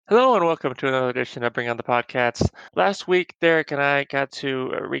Hello and welcome to another edition of Bring on the Podcast. Last week, Derek and I got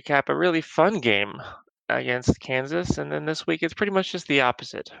to recap a really fun game against Kansas, and then this week it's pretty much just the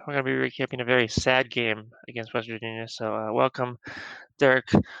opposite. We're going to be recapping a very sad game against West Virginia. So, welcome, Derek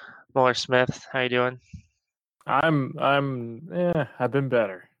Muller-Smith. How you doing? I've been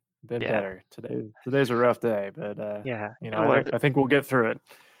better. Been Yeah, better. Today's a rough day, but yeah, it I was. I think we'll get through it.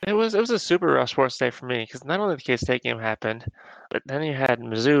 It was a super rough sports day for me because not only the K-State game happened, but then you had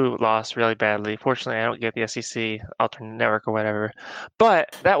Mizzou lost really badly. Fortunately, I don't get the SEC alternate network or whatever,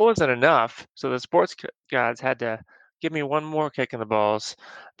 but that wasn't enough. So the sports gods had to give me one more kick in the balls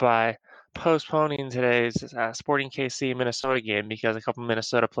by postponing today's Sporting KC Minnesota game because a couple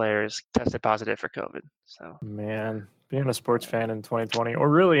Minnesota players tested positive for COVID. So Man, being a sports fan in 2020 or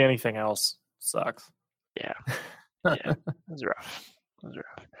really anything else sucks. yeah, yeah, it was rough. It was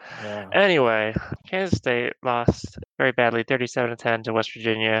rough. Yeah. Anyway, Kansas State lost very badly, 37-10 to West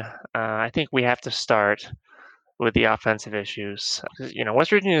Virginia. I think we have to start with the offensive issues. West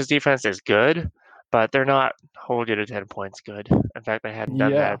Virginia's defense is good, but they're not hold you to 10 points good. In fact, they hadn't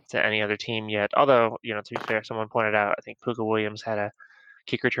done Yeah. that to any other team yet. Although, to be fair, someone pointed out, I think Puka Williams had a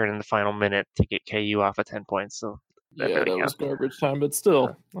kick return in the final minute to get KU off of 10 points. So that Yeah, really that was counts. garbage time, but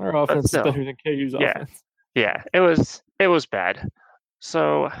still, our But offense is still, better than KU's yeah, offense. yeah, it was bad.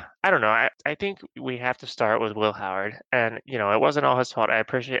 So I don't know. I think we have to start with Will Howard, and it wasn't all his fault. I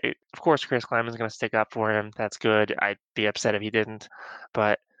appreciate, of course, Chris Kleiman's going to stick up for him. That's good. I'd be upset if he didn't,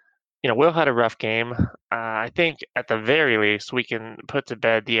 but Will had a rough game. I think at the very least we can put to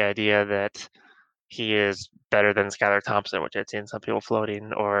bed the idea that he is better than Skylar Thompson, which I'd seen some people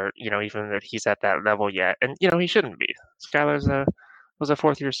floating, or even that he's at that level yet, and he shouldn't be. Skylar's was a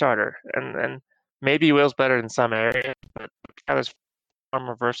fourth-year starter, and maybe Will's better in some areas, but Skylar's far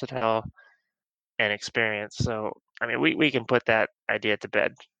more versatile and experience. So, I mean, we can put that idea to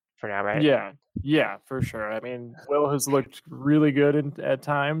bed for now, right? Yeah, for sure. I mean, Will has looked really good at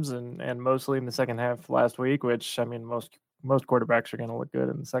times, and mostly in the second half last week. Which I mean, most quarterbacks are going to look good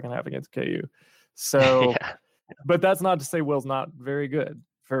in the second half against KU. So, Yeah. but that's not to say Will's not very good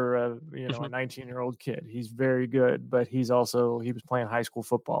for a Mhm. 19-year-old kid. He's very good, but he was playing high school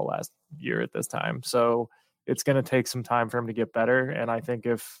football last year at this time, so it's going to take some time for him to get better. And I think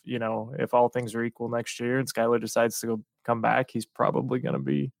if all things are equal next year and Skyler decides to come back, he's probably going to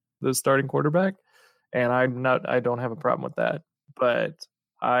be the starting quarterback. And I don't have a problem with that. But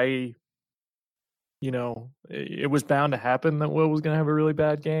I it was bound to happen that Will was going to have a really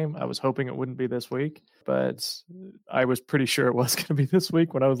bad game. I was hoping it wouldn't be this week, but I was pretty sure it was going to be this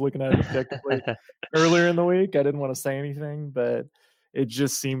week when I was looking at it objectively earlier in the week. I didn't want to say anything, but it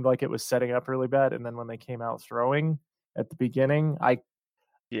just seemed like it was setting up really bad. And then when they came out throwing at the beginning,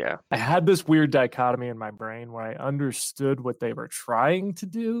 Yeah. I had this weird dichotomy in my brain where I understood what they were trying to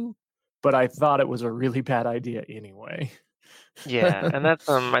do, but I thought it was a really bad idea anyway. Yeah, and that's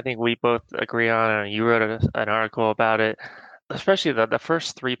I think we both agree on, and you wrote an article about it. Especially the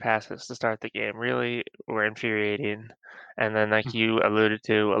first three passes to start the game really were infuriating. And then, like you alluded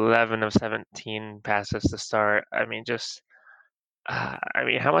to, 11 of 17 passes to start. I mean,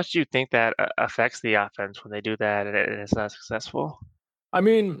 how much do you think that affects the offense when they do that and it's not successful? I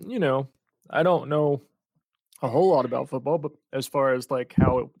mean, I don't know a whole lot about football, but as far as like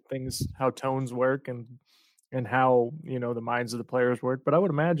how tones work and how the minds of the players work, but I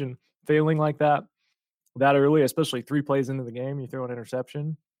would imagine failing like that early, especially 3 plays into the game, you throw an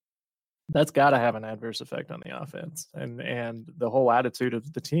interception. That's got to have an adverse effect on the offense and the whole attitude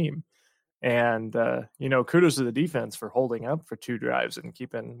of the team. And kudos to the defense for holding up for 2 drives and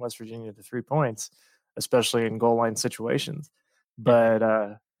keeping West Virginia to 3 points, especially in goal line situations.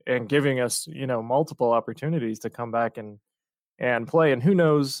 But and giving us multiple opportunities to come back and play. And who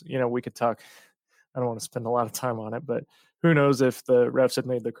knows, we could talk. I don't want to spend a lot of time on it, but who knows if the refs had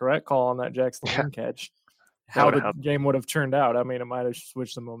made the correct call on that Jackson Yeah, Lynn catch, that how would the help. game would have turned out. I mean, it might have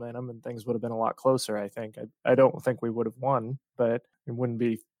switched the momentum and things would have been a lot closer. I think. I don't think we would have won, but it wouldn't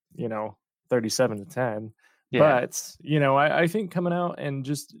be 37-10. Yeah. But I think coming out and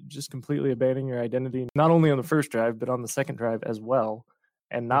just completely abandoning your identity, not only on the first drive but on the second drive as well,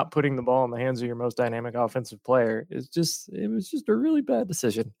 and not putting the ball in the hands of your most dynamic offensive player it was just a really bad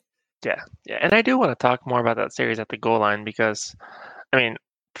decision. Yeah. Yeah. And I do want to talk more about that series at the goal line because, I mean,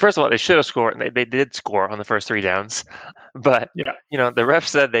 first of all, they should have scored. They did score on the first three downs, but Yeah. the ref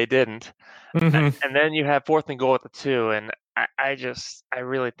said they didn't. Mm-hmm. And then you have fourth and goal at the 2, and I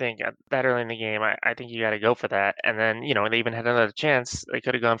really think that early in the game, I think you got to go for that. And then they even had another chance. They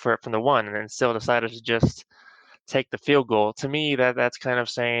could have gone for it from the 1, and then still decided to just take the field goal. To me, that's kind of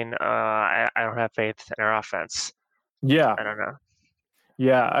saying I don't have faith in our offense. Yeah. I don't know.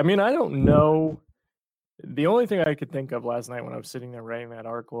 Yeah, I mean, I don't know. The only thing I could think of last night when I was sitting there writing that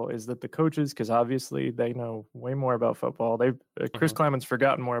article is that the coaches, because obviously they know way more about football. They've Chris Mhm. Kleiman's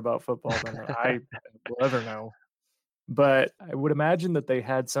forgotten more about football than I will ever know. But I would imagine that they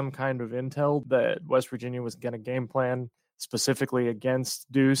had some kind of intel that West Virginia was going to game plan specifically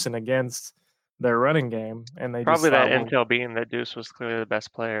against Deuce and against their running game, and they just Probably that thought, well, intel being that Deuce was clearly the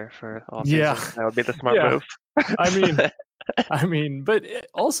best player for all yeah, season. That would be the smart yeah. move. I mean, but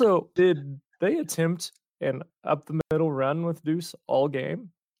also, did they attempt an up the middle run with Deuce all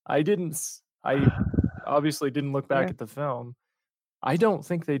game? I didn't. I obviously didn't look back Yeah, at the film. I don't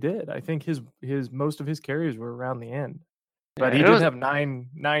think they did. I think his most of his carries were around the end, but yeah, he it did was. have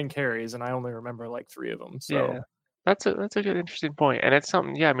nine carries, and I only remember like 3 of them. Yeah, So that's a good interesting point, and it's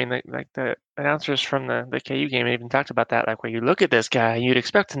something. Yeah, I mean, like the announcers from the KU game even talked about that. Like, where you look at this guy, you'd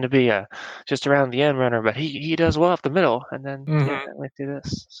expect him to be a just around the end runner, but he does well up the middle, and then yeah, Mhm. we do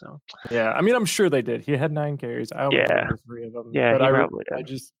this. So Yeah, I mean, I'm sure they did. He had 9 carries. I only yeah, remember 3 of them, yeah, but he probably I did.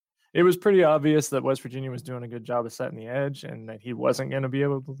 just it was pretty obvious that West Virginia was doing a good job of setting the edge and that he wasn't going to be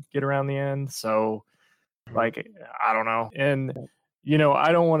able to get around the end. So, Mhm. like, I don't know. And Yeah.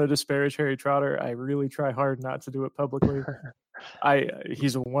 I don't want to disparage Harry Trotter. I really try hard not to do it publicly.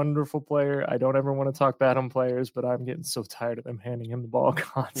 He's a wonderful player. I don't ever want to talk bad on players, but I'm getting so tired of them handing him the ball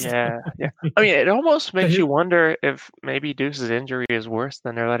constantly. Yeah, yeah. I mean, it almost makes you wonder if maybe Deuce's injury is worse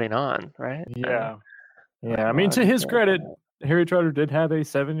than they're letting on, right? Yeah. I Yeah, don't I know. mean, I to just his feel like credit, that. Harry Trotter did have a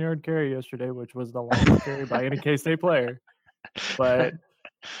 7-yard carry yesterday, which was the longest carry by any K-State player.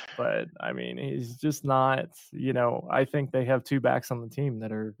 But, I mean, he's just not. I think they have 2 backs on the team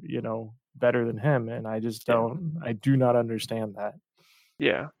that are, better than him, and I just Yeah, don't. I do not understand that.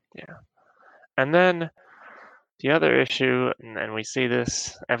 yeah, yeah. And then the other issue, and we see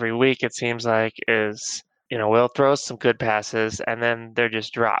this every week, it seems like, is Will throws some good passes and then they're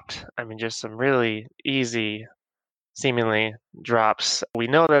just dropped. I mean, just some really easy, seemingly drops. We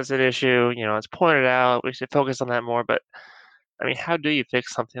know that's an issue. It's pointed out. We should focus on that more. But I mean, how do you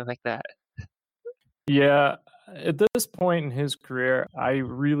fix something like that? Yeah, at this point in his career, I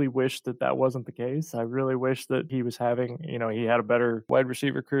really wish that that wasn't the case. I really wish that he was having, he had a better wide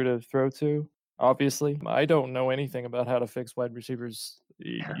receiver crew to throw to. Obviously, I don't know anything about how to fix wide receivers.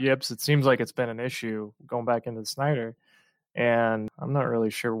 Yips, it seems like it's been an issue going back into Snyder, and I'm not really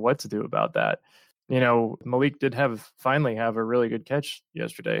sure what to do about that. Malik did finally have a really good catch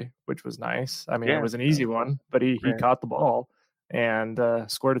yesterday, which was nice. I mean, it Yeah, was an easy one, but he right. caught the ball and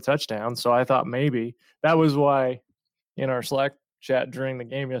scored a touchdown. So I thought maybe that was why in our Slack chat during the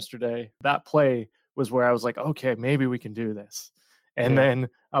game yesterday, that play was where I was like, okay, maybe we can do this. And Yeah. then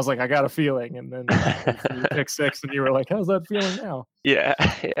I was like, I got a feeling. And then he threw the pick six, and you were like, how's that feeling now? Yeah,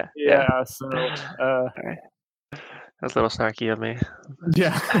 yeah, yeah. Yeah. So, All right. That's a little snarky of me.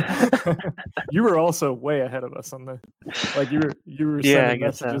 yeah, you were also way ahead of us on like you were Yeah, I sending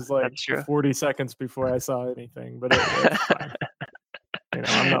guess so. messages like That's true. 40 seconds before I saw anything, but it's fine.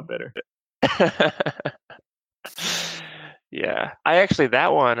 I'm not bitter. Yeah,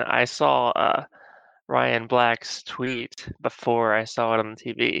 that one I saw Ryan Black's tweet before I saw it on the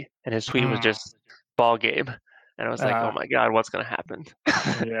TV, and his tweet was Mm. just ball game, and I was like, oh Uh, my god, what's gonna happen?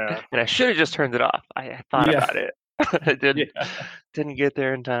 yeah, And I should have just turned it off. I thought yeah, about it. I didn't yeah, didn't get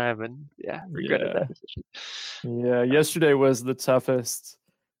there in time, and yeah, regretted yeah, that decision. yeah. Yesterday was the toughest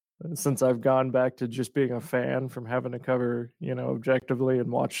since I've gone back to just being a fan from having to cover, objectively and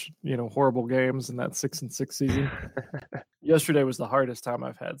watch, horrible games in that 6-6 season. Yesterday was the hardest time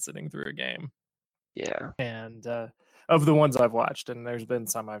I've had sitting through a game. Yeah, And of the ones I've watched, and there's been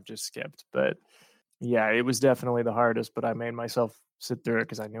some I've just skipped, but yeah, it was definitely the hardest. But I made myself sit through it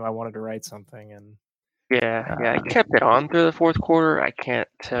because I knew I wanted to write something, and yeah. I uh, kept it on through the fourth quarter. I can't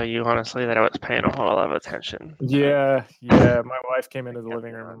tell you honestly that I was paying a whole lot of attention, but yeah. My wife came I into the kept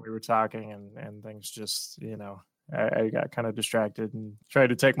living it room on. and we were talking, and things just, I got kind of distracted and tried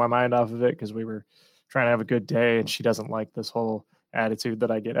to take my mind off of it because we were trying to have a good day, and she doesn't like this whole attitude that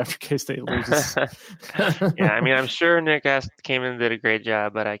I get after K State loses. Yeah, I mean, I'm sure Nick came in and did a great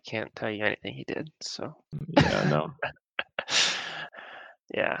job, but I can't tell you anything he did. So, Yeah, no.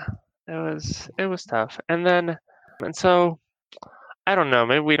 yeah, it was tough. And so I don't know.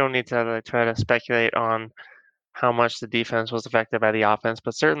 Maybe we don't need to like, try to speculate on how much the defense was affected by the offense,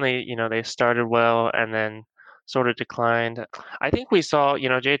 but certainly, they started well and then sort of declined. I think we saw,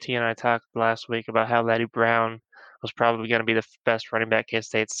 JT and I talked last week about how Letty Brown was probably going to be the best running back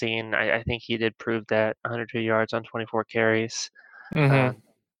K-State's seen. I think he did prove that 102 yards on 24 carries. Hmm.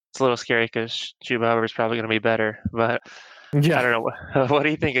 It's a little scary because Chuba Hubbard's probably going to be better, but I Yeah. don't know. What do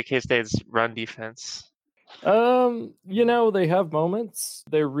you think of K-State's run defense? They have moments.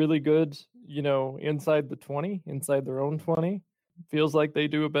 They're really good, inside the 20, inside their own 20. Feels like they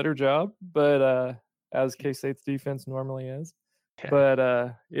do a better job, but as K-State's defense normally is. Yeah.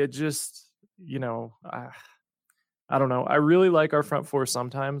 But it just, I don't know. I really like our front four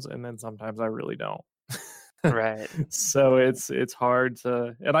sometimes, and then sometimes I really don't. Right. So it's hard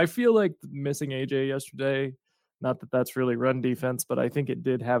to, and I feel like missing AJ yesterday, not that that's really run defense, but I think it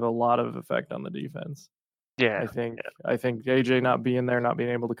did have a lot of effect on the defense. Yeah. I think AJ not being there, not being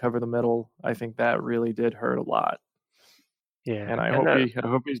able to cover the middle, I think that really did hurt a lot. Yeah. And I And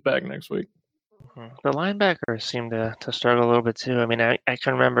hope he's back next week. the linebackers seem to struggle a little bit too. I mean, I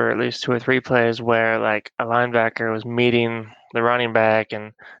can remember at least 2 or 3 plays where like a linebacker was meeting the running back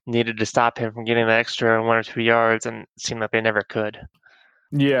and needed to stop him from getting the extra 1 or 2 yards, and it seemed like they never could.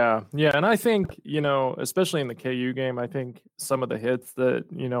 Yeah, and I think, especially in the KU game, I think some of the hits that,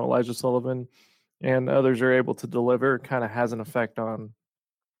 Elijah Sullivan and others are able to deliver kind of has an effect on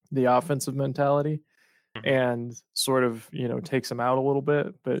the offensive mentality and sort of, takes them out a little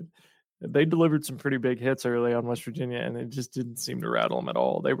bit. But they delivered some pretty big hits early on West Virginia, and it just didn't seem to rattle them at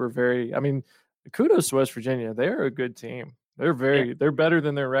all. They were kudos to West Virginia. They're a good team. They're better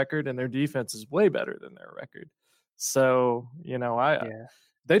than their record, and their defense is way better than their record. So,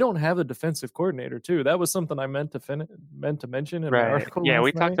 they don't have a defensive coordinator too. That was something I meant to mention in my article. Yeah,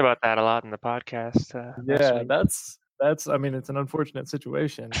 we last night. talked about that a lot in the podcast. Yeah, that's. I mean, it's an unfortunate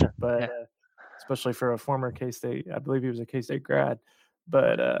situation, but especially for a former K-State, I believe he was a K-State grad.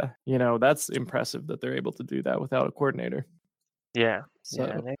 But that's impressive that they're able to do that without a coordinator. Yeah, So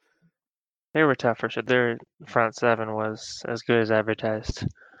yeah, they were tough for sure. Their front seven was as good as advertised.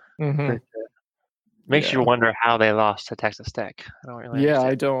 Makes you wonder how they lost to Texas Tech. I don't really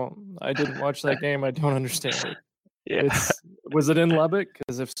understand. I didn't watch that game. I don't understand it. Yeah. Was it in Lubbock?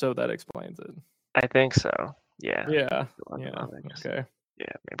 Because if so, that explains it. I think so. Yeah. Yeah. Okay.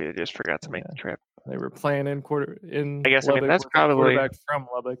 Yeah, maybe they just forgot to make the trip. They were playing in I guess Lubbock that's with probably quarterback from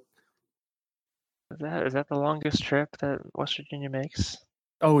Lubbock. Is that the longest trip that West Virginia makes?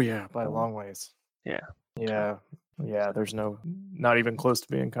 Oh yeah, by a long ways. Yeah. Yeah. There's not even close to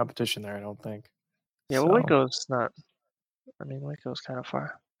being competition there, I don't think. Yeah, well, Waco's not. I mean, Waco's kind of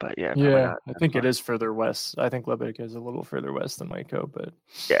far, but yeah. Yeah, I think it is further west. I think Lubbock is a little further west than Waco, but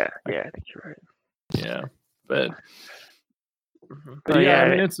yeah, I think you're right. Yeah, but yeah, I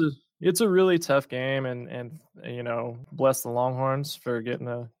mean it's a really tough game, and bless the Longhorns for getting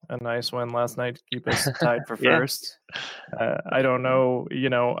a nice win last night to keep us tied for first. I don't know,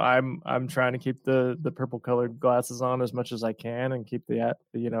 I'm trying to keep the purple colored glasses on as much as I can and keep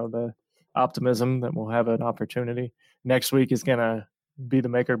the optimism that we'll have an opportunity. Next week is gonna be the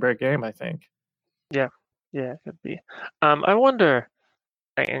make or break game, I think. Yeah, it could be. I wonder,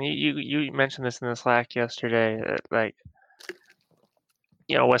 and you mentioned this in the Slack yesterday, that like,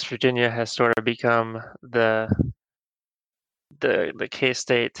 West Virginia has sort of become the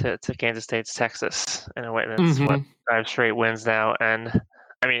K-State to Kansas State's Texas in a way. That's what 5 straight wins now, and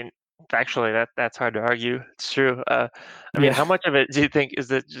I mean, factually, that's hard to argue. It's true. I mean, how much of it do you think is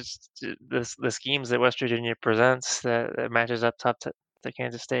that just the schemes that West Virginia presents that matches up top to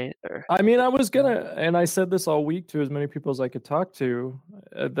Kansas State? Or I mean, I was gonna, and I said this all week to as many people as I could talk to,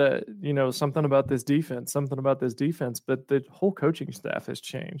 that something about this defense, but the whole coaching staff has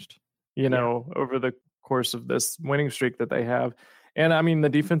changed, over the course of this winning streak that they have. And I mean, the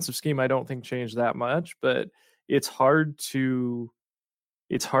defensive scheme I don't think changed that much, but it's hard to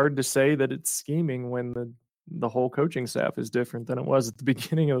say that it's scheming when the whole coaching staff is different than it was at the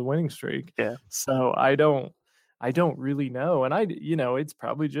beginning of the winning streak. Yeah. So I don't really know. And it's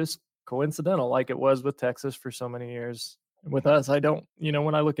probably just coincidental, like it was with Texas for so many years. With us, I don't,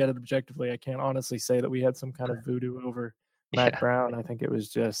 when I look at it objectively, I can't honestly say that we had some kind of voodoo over Mack Brown. I think it was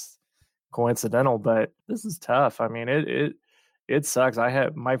just coincidental, but this is tough. I mean, it sucks.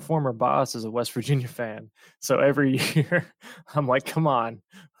 My former boss is a West Virginia fan, so every year I'm like, come on,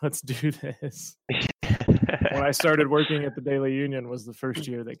 let's do this. When I started working at the Daily Union was the first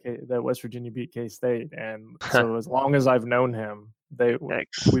year that West Virginia beat K-State, and so as long as I've known him,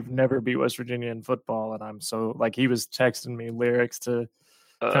 we've never beat West Virginia in football, and I'm so like, he was texting me lyrics to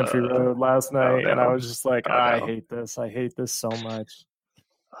Country Road last night, and I was just like, I hate this so much.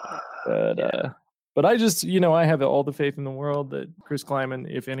 But I just, I have all the faith in the world that Chris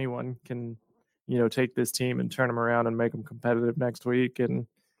Klieman, if anyone, can, take this team and turn them around and make them competitive next week. And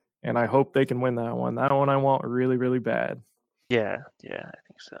I hope they can win that one. That one I want really, really bad. Yeah, I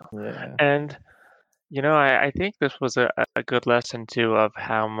think so. Yeah. And I think this was a good lesson too of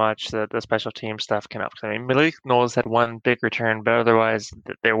how much the special team stuff can help. I mean, Malik Knowles had one big return, but otherwise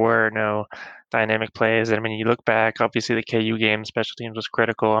there were no dynamic plays. I mean, you look back, obviously the KU game, special teams was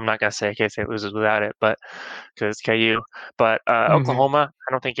critical. I'm not gonna say K-State loses without it, but because it's KU. But Hmm. Oklahoma,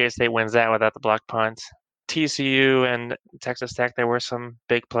 I don't think K-State wins that without the block punt. TCU and Texas Tech, there were some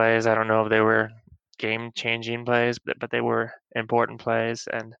big plays. I don't know if they were game-changing plays, but they were important plays.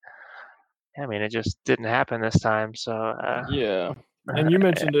 And I mean, it just didn't happen this time. So Yeah. And you I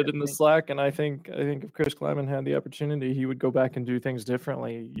mentioned it in the think, Slack, and I think if Chris Kleiman had the opportunity, he would go back and do things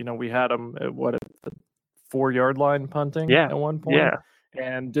differently. We had him at the 4 yard line punting yeah, at one point, yeah,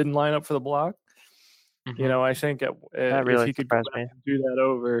 and didn't line up for the block. hmm I think that if really he could go surprised back me. and do that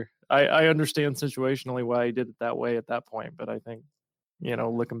over, I understand situationally why he did it that way at that point, but I think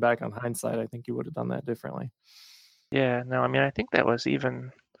looking back on hindsight, I think he would have done that differently. Yeah, no, I mean, I think that was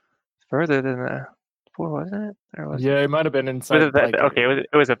even further than the four, wasn't it? Or was it? Yeah, it might have been Was it inside that? like Okay,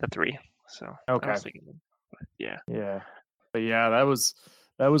 it was at the three. So I okay. was thinking, but yeah, Yeah. But yeah, that was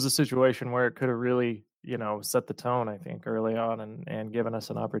a situation where it could have really, set the tone, I think, early on and given us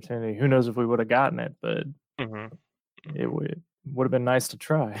an opportunity. Who knows if we would have gotten it, but hmm it hmm would have been nice to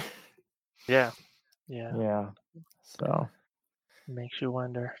try. yeah, yeah, Yeah. So, makes you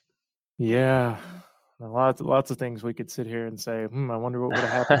wonder. yeah. Lots of things we could sit here and say, I wonder what would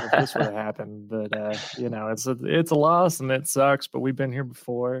have happened if this would have happened. But it's a loss and it sucks, but we've been here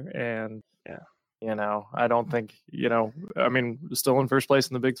before and Yeah, I don't think, I mean, we're still in first place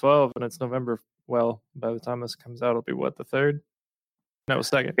in the Big 12 and it's November. Well, by the time this comes out, it'll be what, the third? No,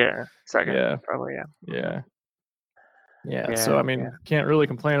 second. yeah, second, Yeah. probably, yeah, Yeah. Yeah. So, yeah, I yeah, mean, can't really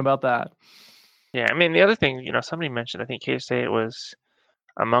complain about that. yeah. I mean, the other thing, somebody mentioned, I think K-State was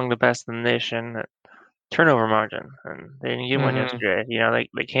among the best in the nation at turnover margin, and they didn't get one Hmm. yesterday.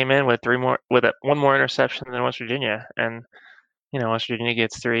 They came in with one more interception than West Virginia, and West Virginia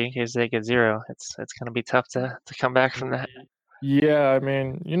gets three, K-State gets zero. It's gonna be tough to come back from that. Yeah. I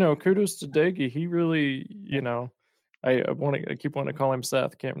mean, kudos to Daggy. He really, I keep wanting to call him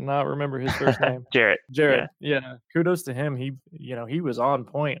Seth. Can't not remember his first name. Jarrett, yeah, Jared, yeah, kudos to him. He was on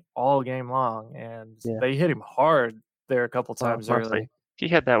point all game long, and yeah. they hit him hard there a couple Well, times mostly early. he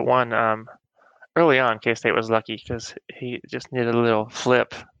had that one early on. K-State was lucky because he just needed a little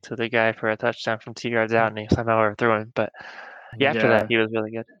flip to the guy for a touchdown from 2 yards out, and he somehow overthrew him. But yeah, after that, Yeah, he was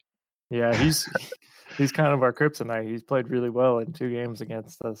really good. yeah, he's kind of our kryptonite. He's played really well in 2 games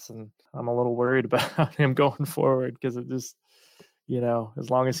against us, and I'm a little worried about him going forward because it just, as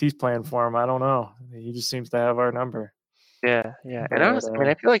long as he's playing for him, I don't know. He just seems to have our number. Yeah, yeah. And But honestly, I mean,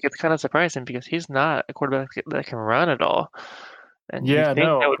 I feel like it's kind of surprising because he's not a quarterback that can run at all. And you yeah, think that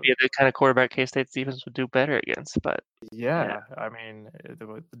no, would be the kind of quarterback K-State's defense would do better against, but yeah, yeah, I mean,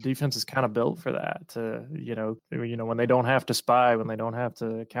 the defense is kind of built for that. When they don't have to spy, when they don't have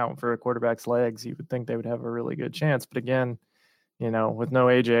to account for a quarterback's legs, you would think they would have a really good chance. But again, with no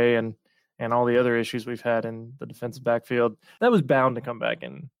AJ and all the other issues we've had in the defensive backfield, that was bound to come back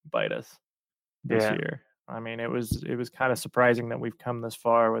and bite us this yeah, year. I mean, it was kind of surprising that we've come this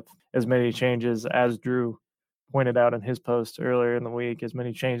far with as many changes as Drew pointed out in his post earlier in the week, as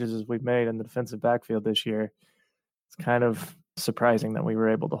many changes as we've made in the defensive backfield this year. It's kind of surprising that we were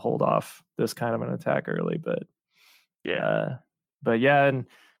able to hold off this kind of an attack early, but yeah, uh, yeah, and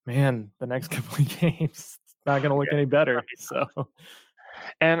man, the next couple of games it's not going to look yeah. any better. That'd be So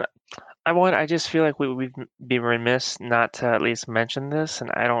And I just feel like we'd be remiss not to at least mention this, and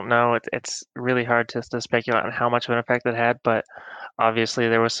I don't know, it's really hard to speculate on how much of an effect it had, but obviously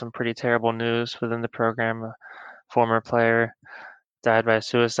there was some pretty terrible news within the program. A former player died by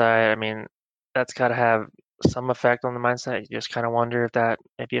suicide. I mean, that's got to have some effect on the mindset. You just kind of wonder if that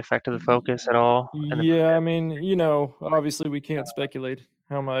maybe affected the focus at all in the yeah, I program. mean, obviously we can't speculate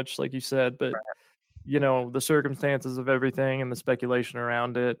how much, like you said, but the circumstances of everything and the speculation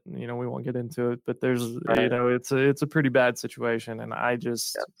around it, we won't get into it, but there's, Right. it's a pretty bad situation. And I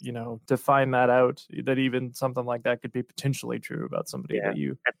just, to find that out, that even something like that could be potentially true about somebody Yeah. that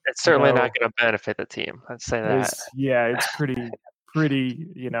you It's certainly not know going to benefit the team. Let's say that. yeah, it's pretty,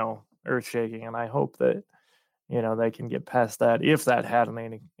 earth shaking. And I hope that, they can get past that if that had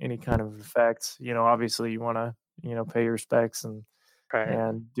any kind of effect. Obviously you want to, pay your respects Right.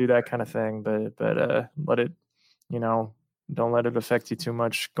 and do that kind of thing. But let it, you know, don't let it affect you too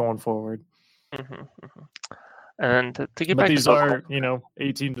much going forward. hmm hmm And to get But back to these Oklahoma, are,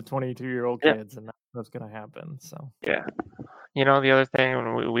 18 to 22-year-old yeah, kids, and that's going to happen. So yeah. The other thing,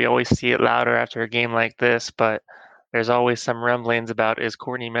 and we always see it louder after a game like this, but there's always some rumblings about is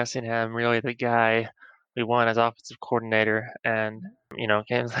Courtney Messingham really the guy we won as offensive coordinator, and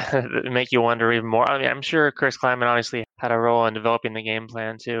games that make you wonder even more. I mean, I'm sure Chris Kleiman obviously had a role in developing the game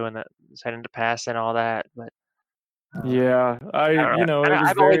plan too, and that deciding to pass and all that. But Yeah, I don't know. it was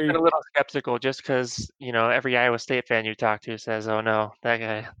I've always been very. a little skeptical, just because every Iowa State fan you talk to says, "Oh no, that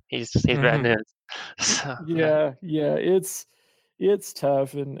guy, he's bad Mhm. news." So, Yeah, it's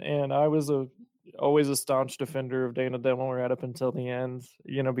tough, and I was always a staunch defender of Dana Dimel right up until the end,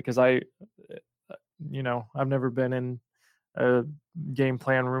 because I've never been in a game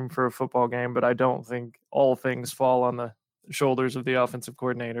plan room for a football game, but I don't think all things fall on the shoulders of the offensive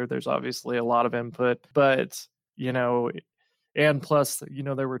coordinator. There's obviously a lot of input, but you know, and plus,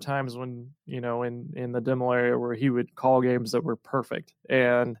 there were times when, in the Dimel area where he would call games that were perfect,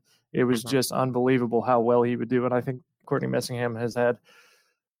 and it was mhm. just unbelievable how well he would do. And I think Courtney Messingham has had,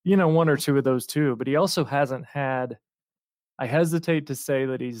 one or two of those too, but he also hasn't had. I hesitate to say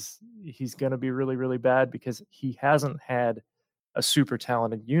that he's going to be really really bad because he hasn't had a super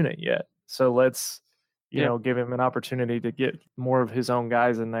talented unit yet. So let's, Yeah, give him an opportunity to get more of his own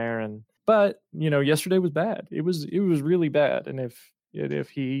guys in there. And but yesterday was bad. It was really bad. And if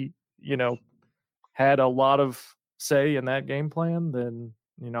he had a lot of say in that game plan, then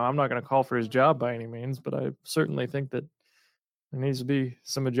I'm not going to call for his job by any means, but I certainly think that there needs to be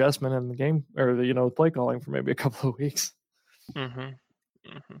some adjustment in the game or the play calling for maybe a couple of weeks. mhm,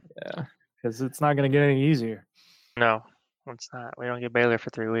 mhm. Yeah, because it's not going to get any easier. No, it's not. We don't get Baylor for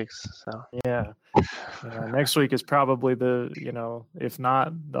 3 weeks, so Yeah. Yeah, next week is probably if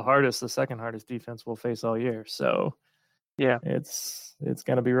not the hardest, the second hardest defense we'll face all year. So yeah, it's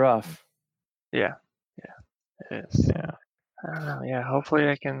gonna be rough. yeah, yeah, it is. Yeah. I don't know. Yeah, hopefully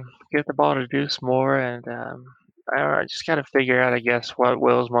I can get the ball to Deuce more, and I don't know. I just got to figure out, I guess, what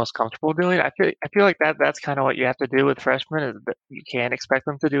Will's most comfortable doing. I feel like that's kind of what you have to do with freshmen is that you can't expect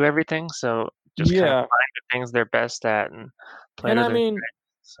them to do everything. So just kind of Yeah. find the things they're best at and play And to I their mean, strengths.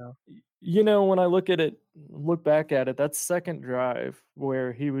 So when I look back at it, that second drive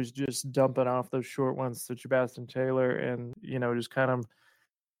where he was just dumping off those short ones to Sebastian Taylor and, just kind of,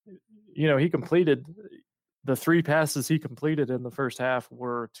 he completed the three passes he completed in the first half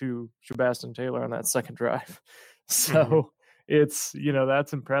were to Sebastian Taylor on that second drive. hmm So it's,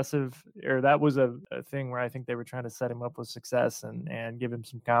 that's impressive. Or that was a thing where I think they were trying to set him up with success and give him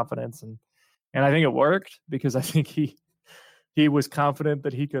some confidence. And I think it worked because I think he was confident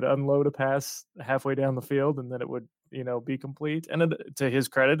that he could unload a pass halfway down the field and that it would, be complete. And to his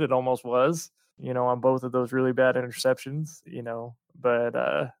credit, it almost was, on both of those really bad interceptions,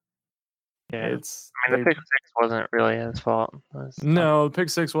 but yeah, it's I mean they the pick six wasn't really his fault. It was no, the pick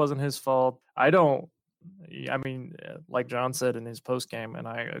six wasn't his fault. I mean, like John said in his post game, and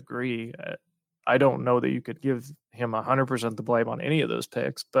I agree. I don't know that you could give him 100% the blame on any of those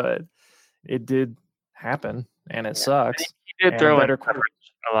picks, but it did happen, and it yeah. sucks. He did And a throw in better quarter.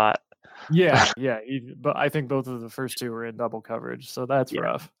 coverage a lot. Yeah. But I think both of the first two were in double coverage, so that's Yeah.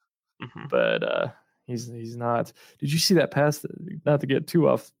 rough. hmm But he's not. Did you see that pass? Not to get too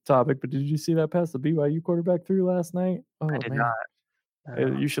off topic, but did you see that pass the BYU quarterback threw last night? I Oh did man. not.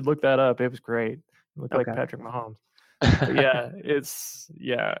 No. You should look that up. It was great. It looked like Okay. Patrick Mahomes. But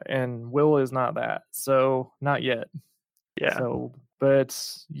yeah, and Will is not that. So not yet. Yeah. So, but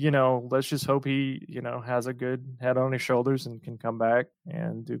let's just hope he, has a good head on his shoulders and can come back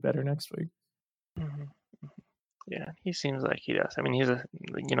and do better next week. hmm Yeah, he seems like he does. I mean,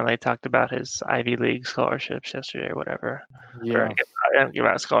 they talked about his Ivy League scholarships yesterday or whatever. Or Yeah. I don't give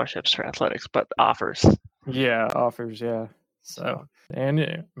out scholarships for athletics, but offers. Yeah, offers, yeah. So, So,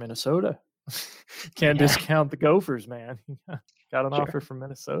 and Minnesota. Can't yeah, discount the Gophers, man. Got an sure. offer from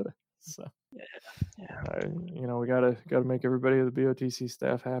Minnesota. So, Yeah, yeah. we gotta make everybody at the BOTC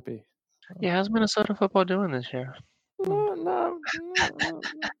staff happy. So. Yeah, how's Minnesota football doing this year? Hmm. No, no,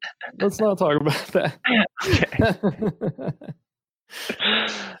 let's not talk about that. Okay.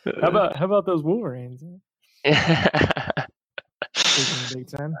 How about those Wolverines? Yeah. Speaking of Big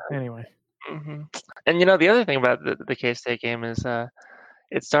Ten, anyway. hmm And the other thing about the K-State game is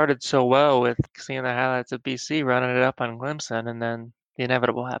it started so well with seeing the highlights of BC running it up on Clemson, and then the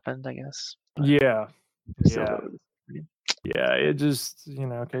inevitable happened, I guess. But Yeah, still, yeah, yeah. It just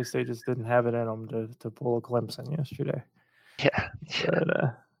K State just didn't have it in them to pull a Clemson yesterday. yeah,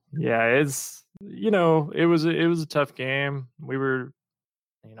 But yeah, it's it was a tough game. We were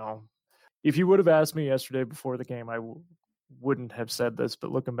if you would have asked me yesterday before the game, I wouldn't have said this.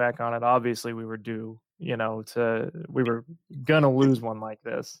 But looking back on it, obviously we were due. We were gonna lose one like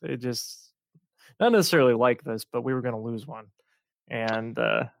this. It just not necessarily like this, but we were gonna lose one, and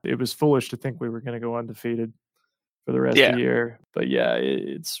it was foolish to think we were gonna go undefeated. for the rest of the year. But yeah,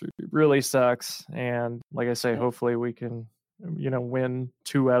 it really sucks. And like I say, hopefully we can, win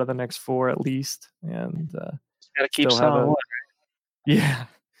 2 out of the next 4 at least, and gotta keep selling.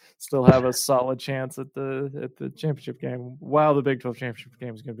 Still have a solid chance at the championship game. Wow, the Big 12 championship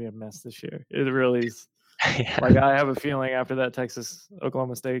game is going to be a mess this year. It really is. Yeah. Like, I have a feeling after that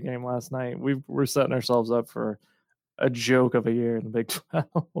Texas-Oklahoma State game last night, we're setting ourselves up for a joke of a year in the Big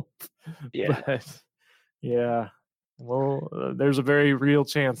 12. Yeah. But, yeah. Well, there's a very real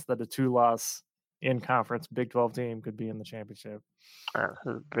chance that a 2-loss in-conference Big 12 team could be in the championship. There's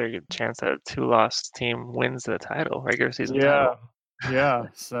a very good chance that a 2-loss team wins the title, regular season title. Yeah.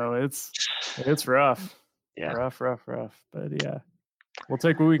 So it's rough. Yeah. Rough. But yeah, we'll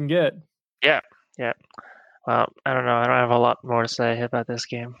take what we can get. Yeah. Well, I don't know. I don't have a lot more to say about this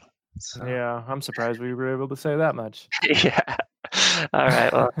game. So. Yeah, I'm surprised we were able to say that much. Yeah. All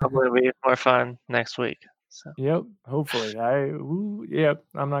right. Well, hopefully it'll be more fun next week. So. Yep. Hopefully. I'm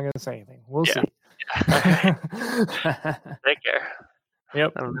not going to say anything. We'll see. Take care.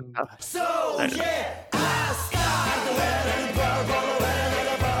 Yep. So, yeah.